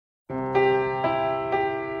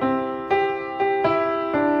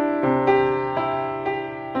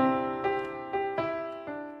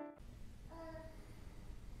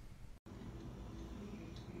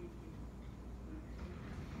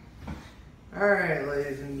Alright,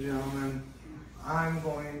 ladies and gentlemen, I'm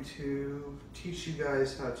going to teach you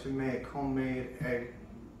guys how to make homemade egg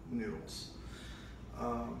noodles.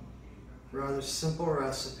 Rather simple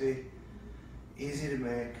recipe, easy to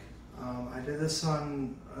make. I did this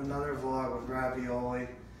on another vlog with ravioli.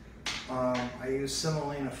 I used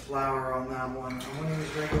semolina flour on that one. I'm going to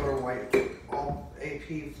use regular white all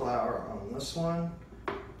AP flour on this one.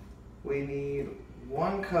 We need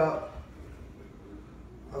 1 cup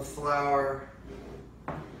of flour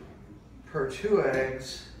per 2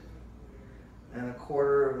 eggs and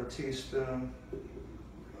 1/4 teaspoon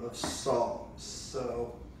of salt.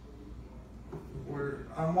 So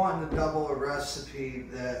I'm wanting to double a recipe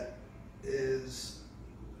that is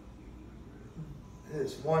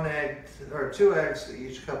 1 egg or 2 eggs to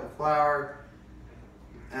each cup of flour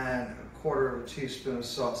and 1/4 teaspoon of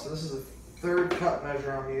salt. So this is a 1/3 cup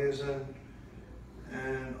measure I'm using,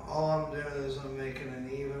 and all I'm doing is I'm making an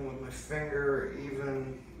even with my finger,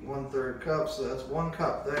 even 1/3 cup. So that's 1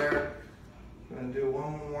 cup there. I'm gonna do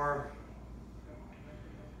 1 more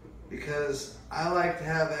because I like to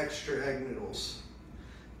have extra egg noodles.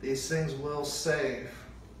 These things will save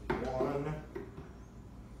 1,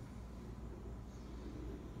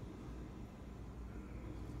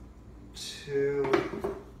 2,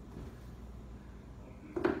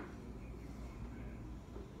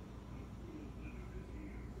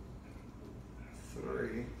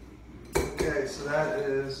 3. Okay, so that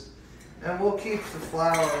is, and we'll keep the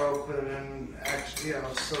flour open and actually,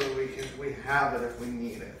 so that we have it if we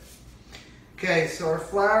need it. Okay, so our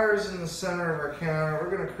flour is in the center of our counter.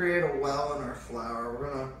 We're going to create a well in our flour.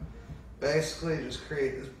 We're going to basically just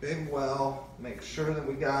create this big well. Make sure that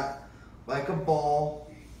we got like a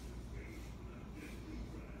bowl.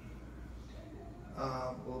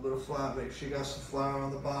 A little bit of flour. Make sure you got some flour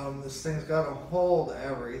on the bottom. This thing's got to hold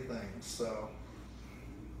everything. So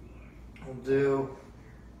we'll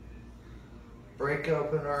break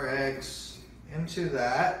open our eggs into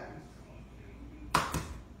that. That's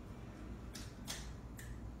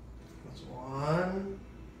 1.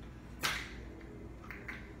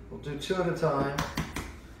 We'll do 2 at a time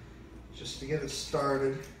just to get it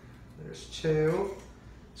started. There's 2.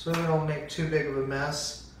 So we don't make too big of a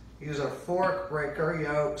mess. Use our fork, break our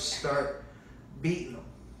yolks, start beating them.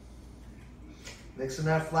 Mixing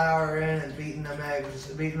that flour in and beating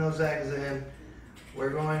those eggs in.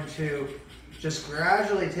 We're going to just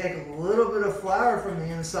gradually take a little bit of flour from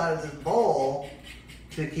the inside of this bowl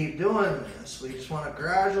to keep doing this. We just want to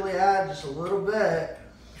gradually add just a little bit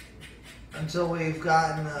until we've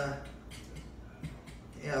gotten a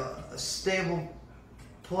stable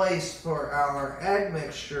place for our egg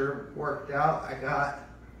mixture worked out. I got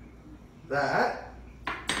that.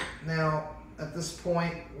 Now at this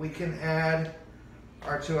point we can add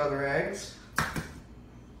our 2 other eggs.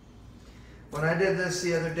 When I did this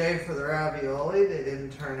the other day for the ravioli, it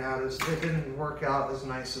didn't work out as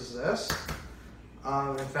nice as this.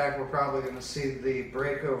 In fact, we're probably going to see the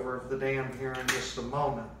breakover of the dam here in just a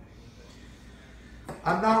moment.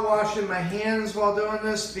 I'm not washing my hands while doing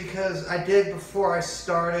this because I did before I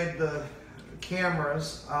started the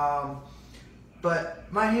cameras.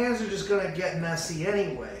 But my hands are just going to get messy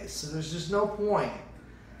anyway, so there's just no point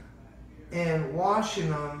in washing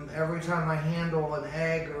them every time I handle an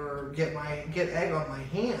egg or get egg on my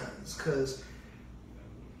hands, because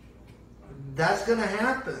that's going to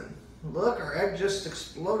happen. Look, our egg just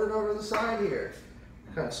exploded over the side here.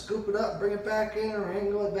 Kind of scoop it up, bring it back in, or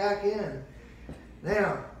angle it back in.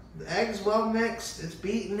 Now, the egg's well mixed, it's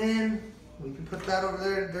beaten in. We can put that over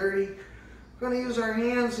there dirty. We're going to use our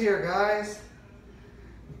hands here, guys.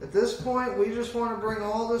 At this point, we just want to bring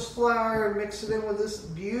all this flour and mix it in with this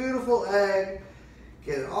beautiful egg.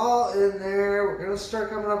 Get it all in there. We're going to start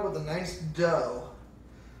coming up with a nice dough.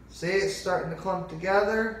 See, it's starting to clump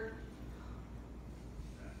together.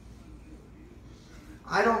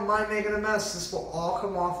 I don't mind making a mess. This will all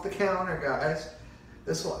come off the counter, guys.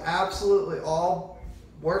 This will absolutely all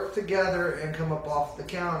work together and come up off the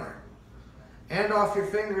counter. And off your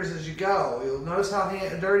fingers as you go. You'll notice how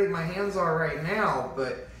dirty my hands are right now,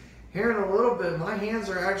 but here in a little bit, my hands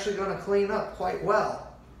are actually going to clean up quite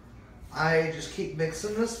well. I just keep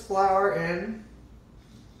mixing this flour in.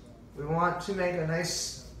 We want to make a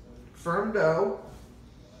nice firm dough.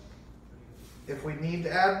 If we need to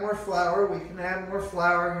add more flour, we can add more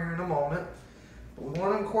flour here in a moment. But we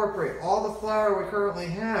want to incorporate all the flour we currently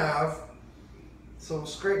have. So we'll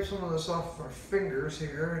scrape some of this off our fingers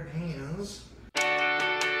here and hands.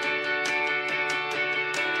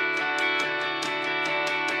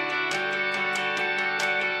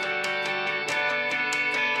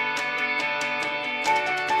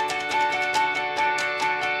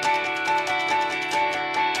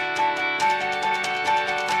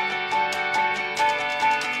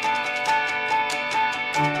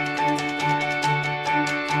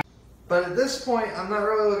 this point, I'm not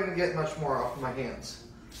really looking to get much more off my hands.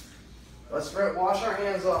 Let's wash our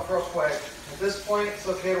hands off real quick. At this point, it's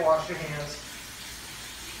okay to wash your hands.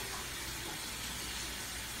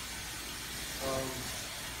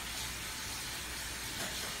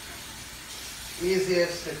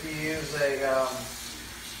 Easiest if you use a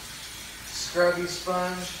scrubby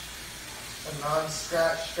sponge, a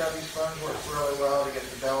non-scratch scrubby sponge works really well to get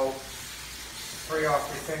the dough free off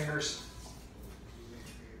your fingers.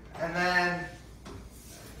 And then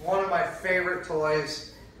one of my favorite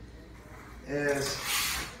toys is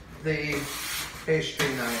the pastry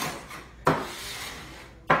knife.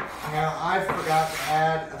 Now I forgot to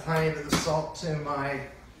add a tiny bit of salt to my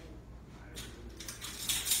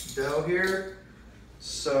dough here.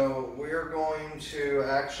 So we're going to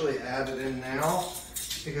actually add it in now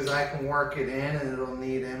because I can work it in and it'll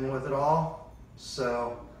knead in with it all.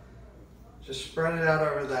 So just spread it out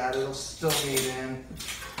over that. It'll still knead in.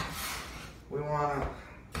 We want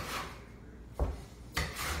to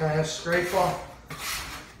kind of scrape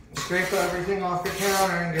everything off your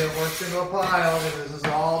counter and get it worked into a pile because this is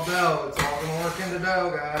all dough. It's all going to work into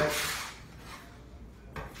dough, guys.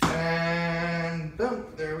 And boom,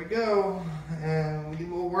 there we go. And we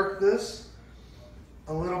will work this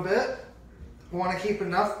a little bit. We want to keep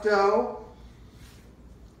enough dough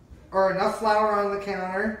or enough flour on the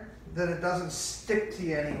counter that it doesn't stick to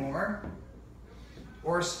you anymore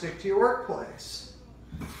or stick to your workplace.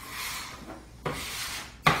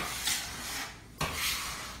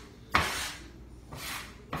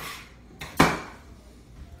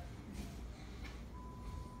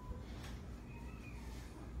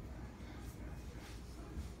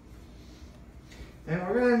 And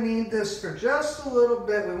we're going to knead this for just a little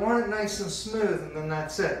bit. We want it nice and smooth, and then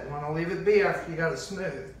that's it. We want to leave it be after you got it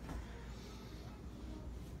smooth.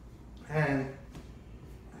 And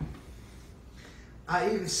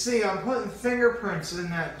you can see I'm putting fingerprints in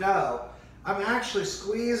that dough. I'm actually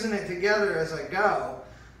squeezing it together as I go.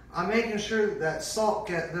 I'm making sure that that salt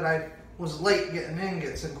that I was late getting in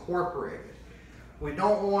gets incorporated. We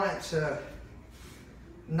don't want it to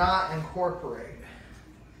not incorporate.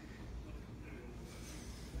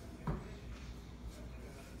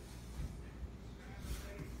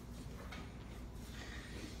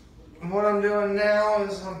 And what I'm doing now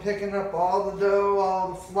is I'm picking up all the dough,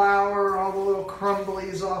 all the flour, all the little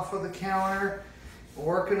crumblies off of the counter,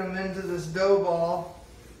 working them into this dough ball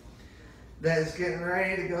that is getting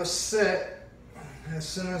ready to go sit as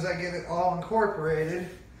soon as I get it all incorporated.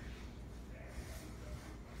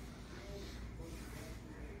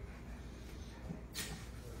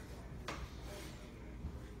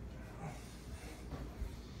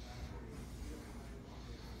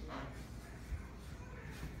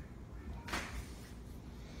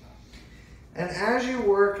 And as you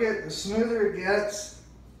work it, the smoother it gets,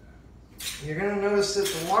 you're going to notice that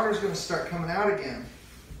the water is going to start coming out again.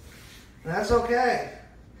 And that's okay.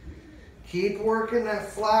 Keep working that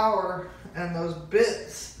flour and those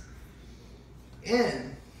bits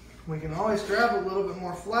in. We can always grab a little bit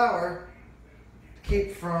more flour to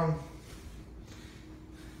keep from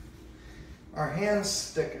our hands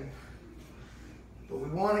sticking. But we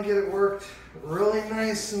want to get it worked really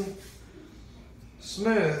nice and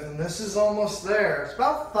smooth, and this is almost there. It's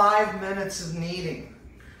about 5 minutes of kneading.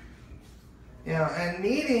 You know, and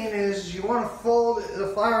kneading is you want to fold the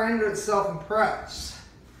flour into itself and press.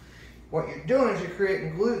 What you're doing is you're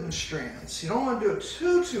creating gluten strands. You don't want to do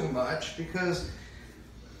it too much because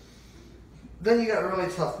then you got really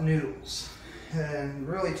tough noodles. And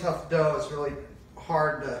really tough dough is really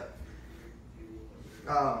hard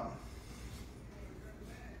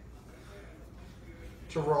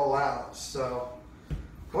to roll out. So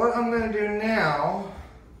what I'm going to do now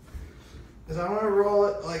is I'm going to roll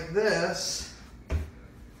it like this.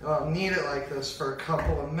 I'll knead it like this for a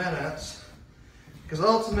couple of minutes because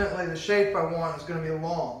ultimately the shape I want is going to be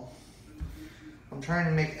long. I'm trying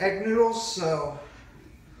to make egg noodles, so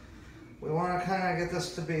we want to kind of get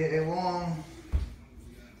this to be a long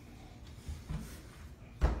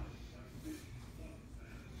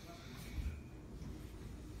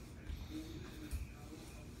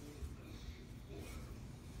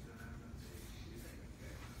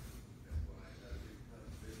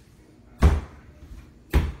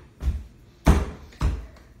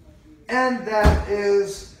and that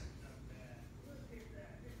is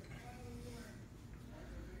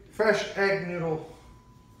fresh egg noodle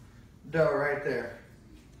dough right there.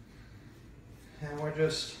 And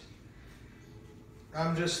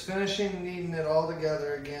I'm just finishing kneading it all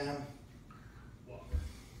together again.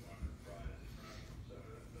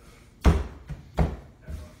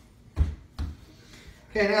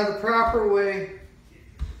 Okay, now the proper way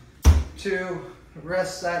to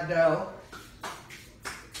rest that dough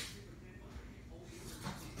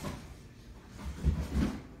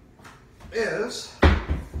is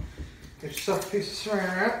get yourself a piece of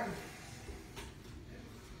saran wrap.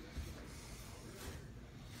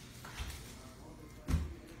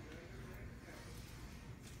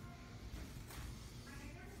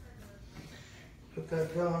 Put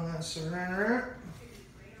that dough in that saran wrap.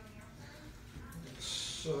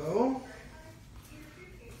 So.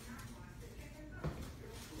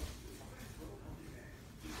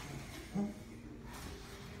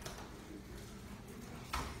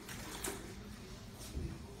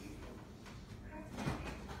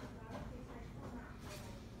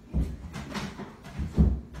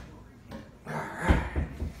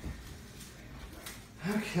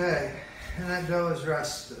 Okay, and that dough is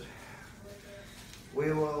rested.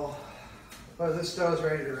 We will, this dough is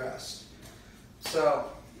ready to rest. So,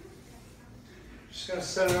 just going to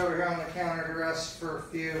set it over here on the counter to rest for a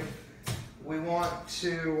few. We want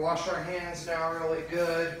to wash our hands now really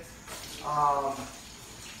good.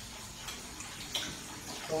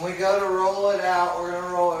 When we go to roll it out, we're going to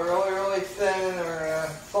roll it really, really thin, and we're going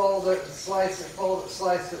to fold it, slice it, fold it,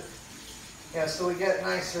 slice it. Yeah, so we get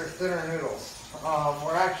nicer, thinner noodles.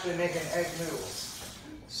 We're actually making egg noodles.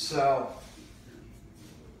 So,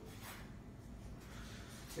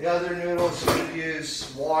 the other noodles would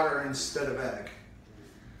use water instead of egg.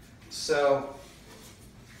 So,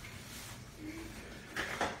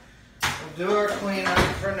 we'll do our cleanup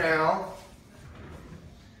for now.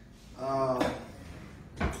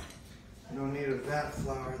 No need of that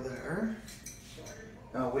flour there.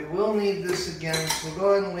 Now, we will need this again, so we'll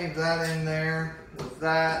go ahead and leave that in there with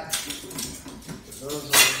that. Those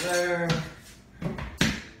over there.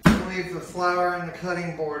 Leave the flour and the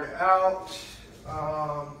cutting board out.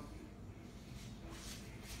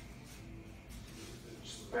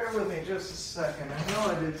 Just bear with me just a second. I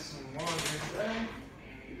know I did some laundry today.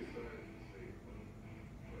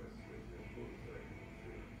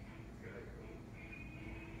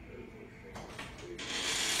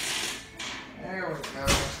 There we go.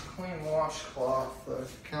 Clean washcloth, the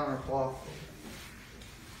countercloth.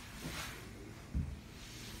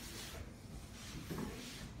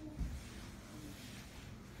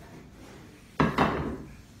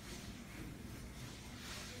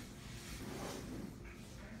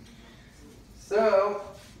 So,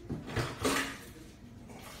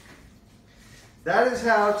 that is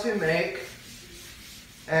how to make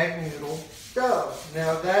egg noodle dough.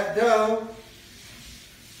 Now that dough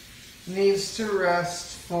needs to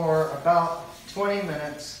rest for about 20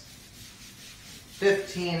 minutes,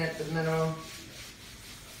 15 at the minimum.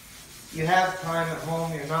 You have time at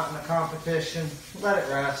home, you're not in a competition, let it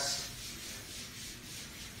rest.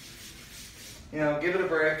 You know, give it a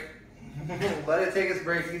break. Let it take its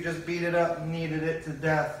break. You just beat it up and kneaded it to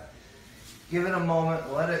death. Give it a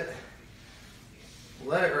moment, let it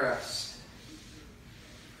rest.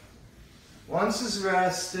 Once it's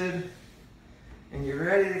rested and you're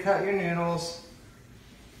ready to cut your noodles,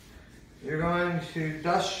 you're going to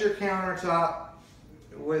dust your countertop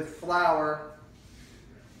with flour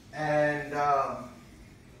and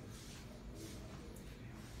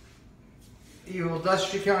you will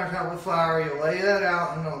dust your countertop with flour. You'll lay that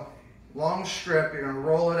out in a long strip. You're going to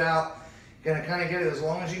roll it out. You're going to kind of get it as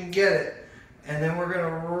long as you can get it. And then we're going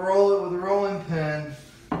to roll it with a rolling pin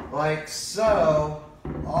like so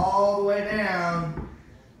all the way down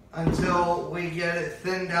until we get it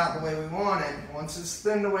thinned out the way we want it. Once it's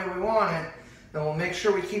thinned the way we want it, then we'll make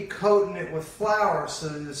sure we keep coating it with flour so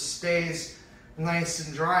that it stays nice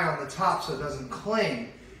and dry on the top so it doesn't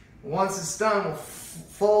cling. Once it's done, we'll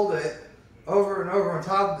fold it over and over on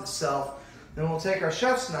top of itself. Then we'll take our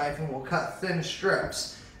chef's knife and we'll cut thin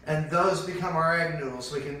strips. And those become our egg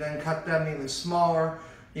noodles. We can then cut them even smaller.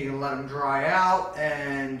 You can let them dry out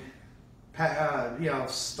and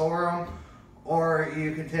store them, or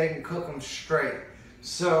you can take and cook them straight.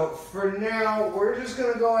 So for now, we're just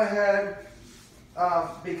going to go ahead,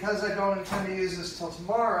 because I don't intend to use this till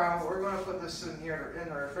tomorrow, we're going to put this in here in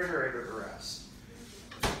the refrigerator to rest.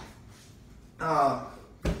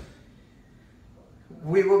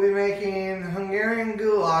 We will be making Hungarian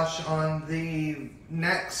goulash on the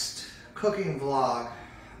next cooking vlog.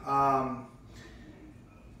 I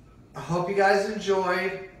hope you guys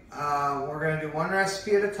enjoyed. We're going to do one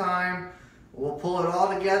recipe at a time. We'll pull it all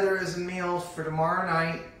together as a meal for tomorrow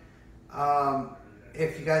night.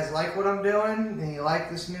 If you guys like what I'm doing and you like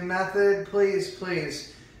this new method, please hit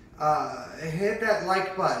that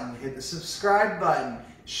like button, hit the subscribe button,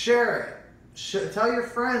 share it. Tell your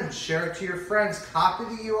friends, share it to your friends, copy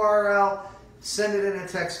the URL, send it in a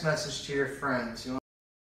text message to your friends.